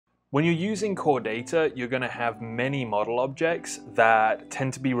When you're using core data, you're going to have many model objects that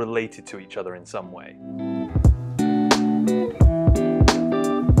tend to be related to each other in some way.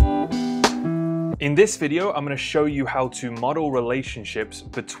 In this video, I'm going to show you how to model relationships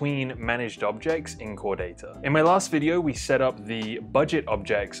between managed objects in core data. In my last video, we set up the budget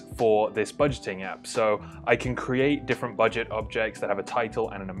objects for this budgeting app. So I can create different budget objects that have a title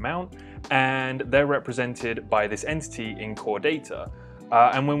and an amount, and they're represented by this entity in core data.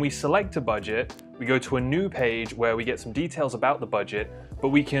 And when we select a budget, we go to a new page where we get some details about the budget, but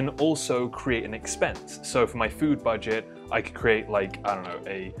we can also create an expense. So for my food budget, I could create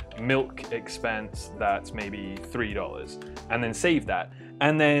a milk expense that's maybe $3 and then save that.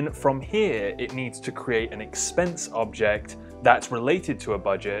 And then from here, it needs to create an expense object that's related to a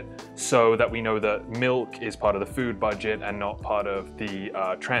budget so that we know that milk is part of the food budget and not part of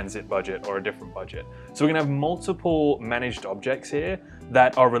the transit budget or a different budget. So we're gonna have multiple managed objects here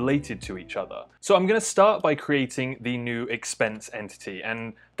that are related to each other. So I'm gonna start by creating the new expense entity,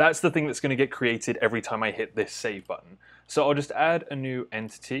 and that's the thing that's gonna get created every time I hit this save button. So I'll just add a new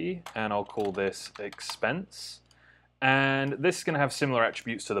entity and I'll call this expense. And this is going to have similar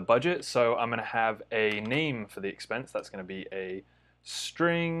attributes to the budget. So I'm going to have a name for the expense. That's going to be a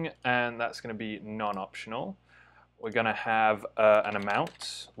string, and that's going to be non-optional. We're going to have an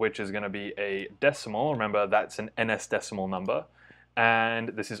amount, which is going to be a decimal. Remember, that's an NS decimal number. And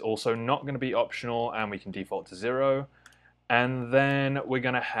this is also not going to be optional, and we can default to 0. And then we're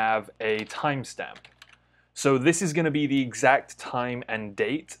going to have a timestamp. So this is going to be the exact time and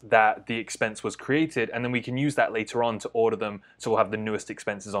date that the expense was created, and then we can use that later on to order them, so we'll have the newest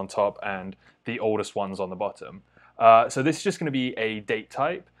expenses on top and the oldest ones on the bottom. So this is just going to be a date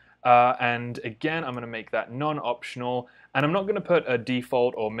type, and again I'm going to make that non-optional, and I'm not going to put a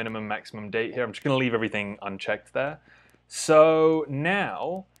default or minimum maximum date here. I'm just going to leave everything unchecked there. So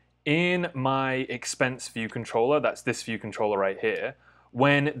now in my expense view controller, that's this view controller right here,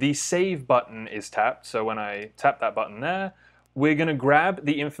 when the save button is tapped, so when I tap that button there, we're going to grab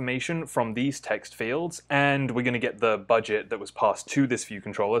the information from these text fields, and we're going to get the budget that was passed to this view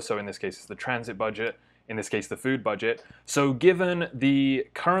controller. So in this case it's the transit budget, in this case the food budget. So given the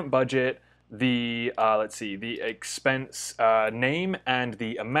current budget, the the expense name and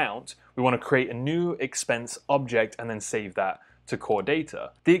the amount, we want to create a new expense object and then save that to core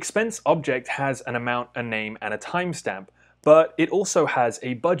data. The expense object has an amount, a name, and a timestamp, but it also has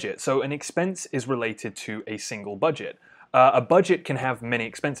a budget. So an expense is related to a single budget. A budget can have many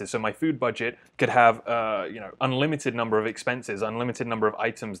expenses. So my food budget could have unlimited number of expenses, unlimited number of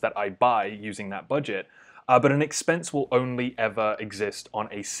items that I buy using that budget. But an expense will only ever exist on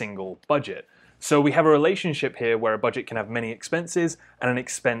a single budget. So we have a relationship here where a budget can have many expenses and an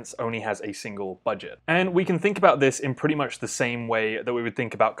expense only has a single budget. And we can think about this in pretty much the same way that we would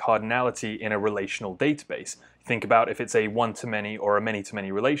think about cardinality in a relational database. Think about if it's a one-to-many or a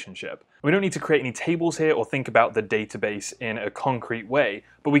many-to-many relationship. We don't need to create any tables here or think about the database in a concrete way,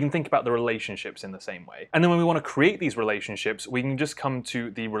 but we can think about the relationships in the same way. And then when we want to create these relationships, we can just come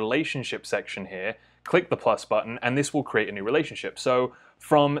to the relationship section here, click the plus button, and this will create a new relationship. So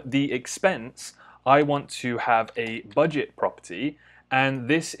from the expense, I want to have a budget property, and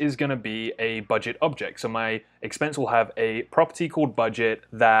this is going to be a budget object. So my expense will have a property called budget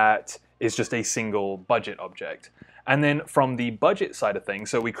that is just a single budget object. And then from the budget side of things,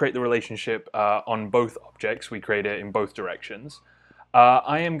 so we create the relationship on both objects, we create it in both directions.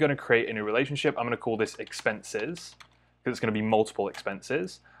 I am going to create a new relationship. I'm going to call this expenses, because it's going to be multiple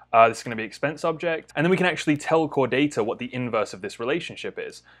expenses. This is going to be expense object, and then we can actually tell core data what the inverse of this relationship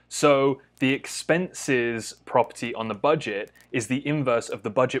is. So the expenses property on the budget is the inverse of the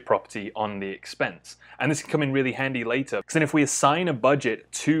budget property on the expense. And this can come in really handy later, because then if we assign a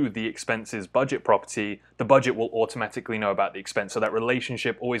budget to the expenses budget property, the budget will automatically know about the expense. So that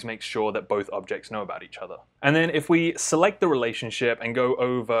relationship always makes sure that both objects know about each other. And then if we select the relationship and go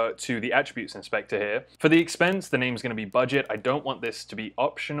over to the attributes inspector here, for the expense, the name is going to be budget. I don't want this to be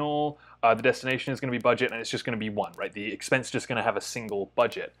optional. The destination is going to be budget, and it's just going to be one, right? The expense is just going to have a single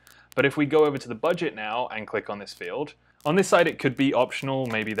budget. But if we go over to the budget now and click on this field, on this side it could be optional,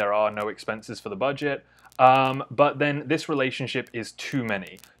 maybe there are no expenses for the budget, but then this relationship is too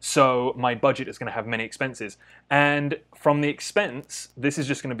many. So my budget is going to have many expenses, and from the expense, this is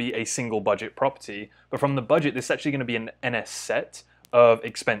just going to be a single budget property, but from the budget, this is actually going to be an NS set of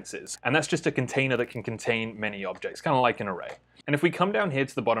expenses, and that's just a container that can contain many objects, kind of like an array. And if we come down here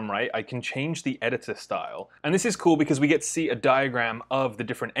to the bottom right, I can change the editor style. And this is cool because we get to see a diagram of the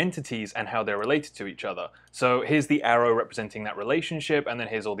different entities and how they're related to each other. So here's the arrow representing that relationship, and then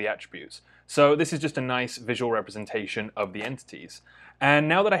here's all the attributes. So this is just a nice visual representation of the entities. And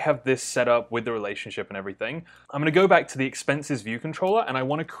now that I have this set up with the relationship and everything, I'm going to go back to the expenses view controller and I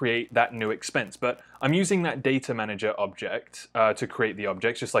want to create that new expense. But I'm using that data manager object to create the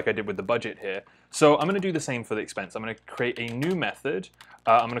objects, just like I did with the budget here. So I'm going to do the same for the expense. I'm going to create a new method.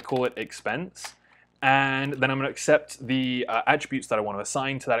 I'm going to call it expense. And then I'm going to accept the attributes that I want to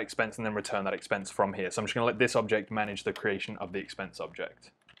assign to that expense and then return that expense from here. So I'm just going to let this object manage the creation of the expense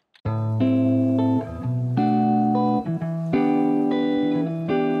object.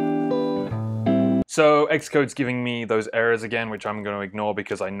 So Xcode's giving me those errors again, which I'm going to ignore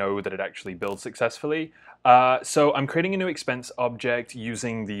because I know that it actually builds successfully. So I'm creating a new expense object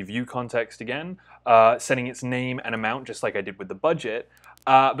using the view context again, setting its name and amount just like I did with the budget.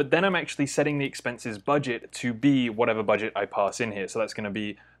 But then I'm actually setting the expenses budget to be whatever budget I pass in here. So that's going to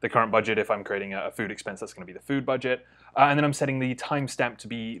be the current budget. If I'm creating a food expense, that's going to be the food budget. And then I'm setting the timestamp to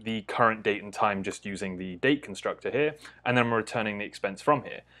be the current date and time just using the date constructor here. And then I'm returning the expense from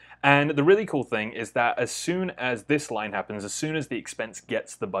here. And the really cool thing is that as soon as this line happens, as soon as the expense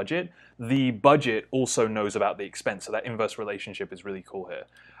gets the budget also knows about the expense. So that inverse relationship is really cool here.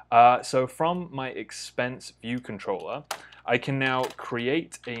 So from my expense view controller, I can now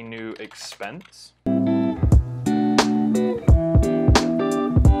create a new expense.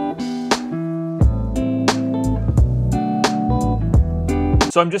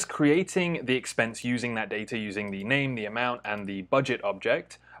 So I'm just creating the expense using that data, using the name, the amount, and the budget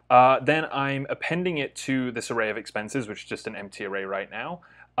object. Then I'm appending it to this array of expenses, which is just an empty array right now.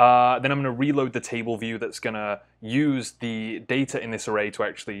 Then I'm going to reload the table view that's going to use the data in this array to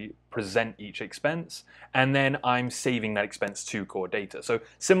actually present each expense. And then I'm saving that expense to core data. So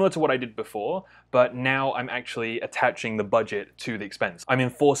similar to what I did before, but now I'm actually attaching the budget to the expense. I'm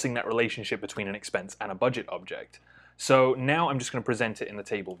enforcing that relationship between an expense and a budget object. So now I'm just going to present it in the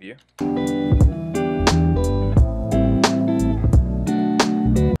table view.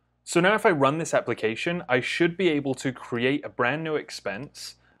 So now if I run this application, I should be able to create a brand new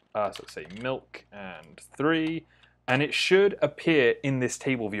expense. So let's say milk and 3, and it should appear in this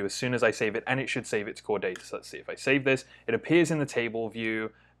table view as soon as I save it, and it should save its core data. So let's see, if I save this, it appears in the table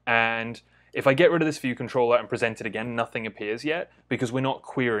view, and if I get rid of this view controller and present it again, nothing appears yet because we're not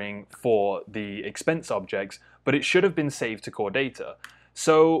querying for the expense objects, but it should have been saved to core data.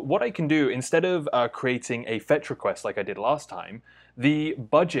 So what I can do, instead of creating a fetch request like I did last time, the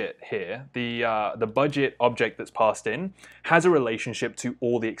budget here, the budget object that's passed in, has a relationship to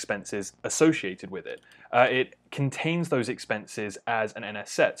all the expenses associated with it. It contains those expenses as an NS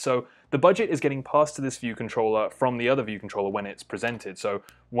set. So the budget is getting passed to this view controller from the other view controller when it's presented. So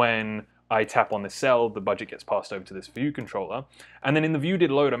when I tap on this cell, the budget gets passed over to this view controller. And then in the view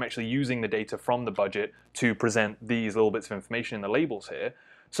did load, I'm actually using the data from the budget to present these little bits of information in the labels here.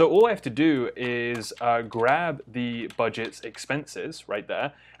 So all I have to do is grab the budget's expenses right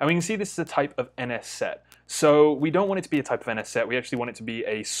there, and we can see this is a type of NS set. So we don't want it to be a type of NS set, we actually want it to be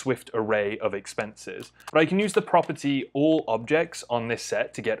a Swift array of expenses. But I can use the property all objects on this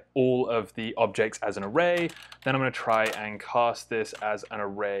set to get all of the objects as an array. Then I'm going to try and cast this as an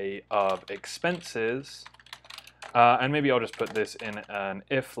array of expenses. And maybe I'll just put this in an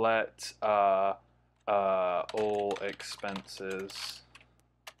if let all expenses.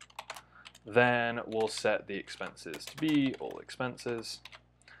 Then we'll set the expenses to be all expenses.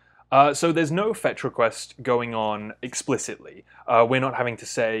 So there's no fetch request going on explicitly. We're not having to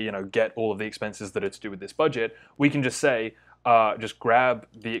say, get all of the expenses that are to do with this budget. We can just say, just grab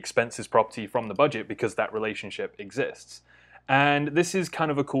the expenses property from the budget because that relationship exists. And this is kind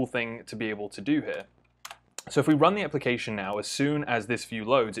of a cool thing to be able to do here. So if we run the application now, as soon as this view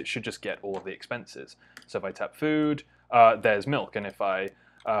loads, it should just get all of the expenses. So if I tap food, there's milk. And if I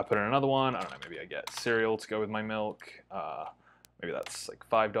put in another one, I don't know, maybe I get cereal to go with my milk. Maybe that's like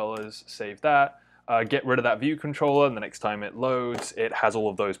 $5, save that. Get rid of that view controller, and the next time it loads, it has all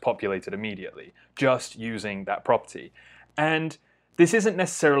of those populated immediately, just using that property. And this isn't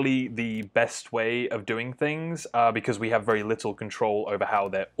necessarily the best way of doing things because we have very little control over how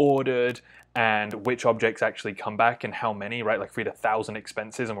they're ordered and which objects actually come back and how many, right? Like if we had 1,000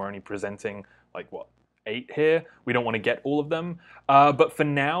 expenses and we're only presenting like what, 8 here, we don't want to get all of them. But for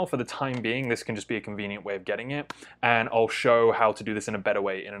now, for the time being, this can just be a convenient way of getting it. And I'll show how to do this in a better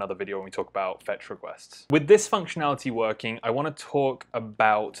way in another video when we talk about fetch requests. With this functionality working, I want to talk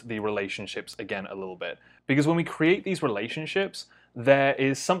about the relationships again a little bit. Because when we create these relationships, there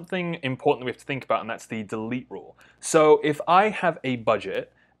is something important that we have to think about, and that's the delete rule. So if I have a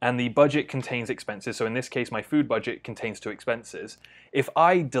budget, and the budget contains expenses, so in this case my food budget contains 2 expenses, if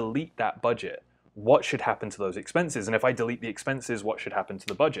I delete that budget, what should happen to those expenses? And if I delete the expenses, what should happen to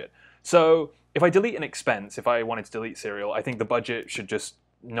the budget? So if I delete an expense, if I wanted to delete cereal, I think the budget should just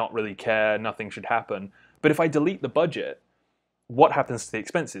not really care, nothing should happen. But if I delete the budget, what happens to the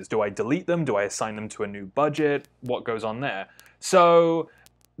expenses? Do I delete them? Do I assign them to a new budget? What goes on there? So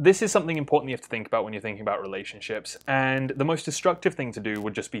this is something important you have to think about when you're thinking about relationships. And the most destructive thing to do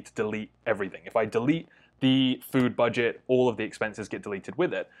would just be to delete everything. If I delete the food budget, all of the expenses get deleted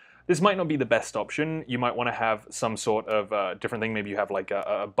with it. This might not be the best option. You might want to have some sort of different thing. Maybe you have like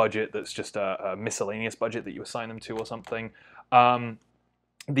a budget that's just a miscellaneous budget that you assign them to or something.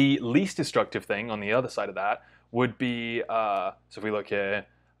 The least destructive thing on the other side of that would be, so if we look here,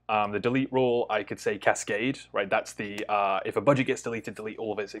 the delete rule, I could say cascade, right? That's the, if a budget gets deleted, delete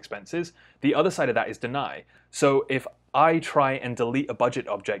all of its expenses. The other side of that is deny. So if I try and delete a budget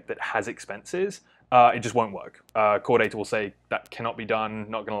object that has expenses, it just won't work. Core data will say that cannot be done,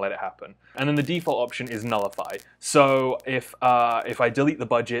 not going to let it happen. And then the default option is nullify. So if I delete the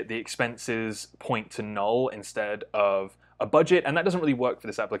budget, the expenses point to null instead of a budget, and that doesn't really work for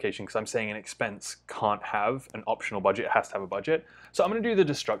this application because I'm saying an expense can't have an optional budget, it has to have a budget. So I'm going to do the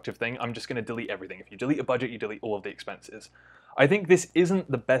destructive thing. I'm just going to delete everything. If you delete a budget, you delete all of the expenses. I think this isn't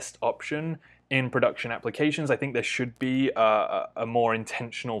the best option in production applications. I think there should be a more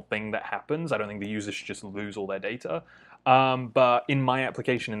intentional thing that happens. I don't think the user should just lose all their data. But in my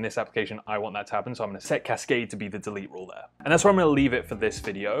application, in this application, I want that to happen, so I'm going to set cascade to be the delete rule there. And that's where I'm going to leave it for this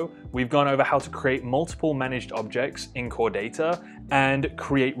video. We've gone over how to create multiple managed objects in core data and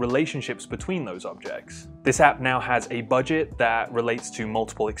create relationships between those objects. This app now has a budget that relates to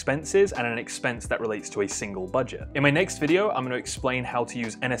multiple expenses and an expense that relates to a single budget. In my next video, I'm going to explain how to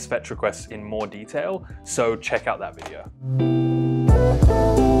use NS fetch requests in more detail, so check out that video.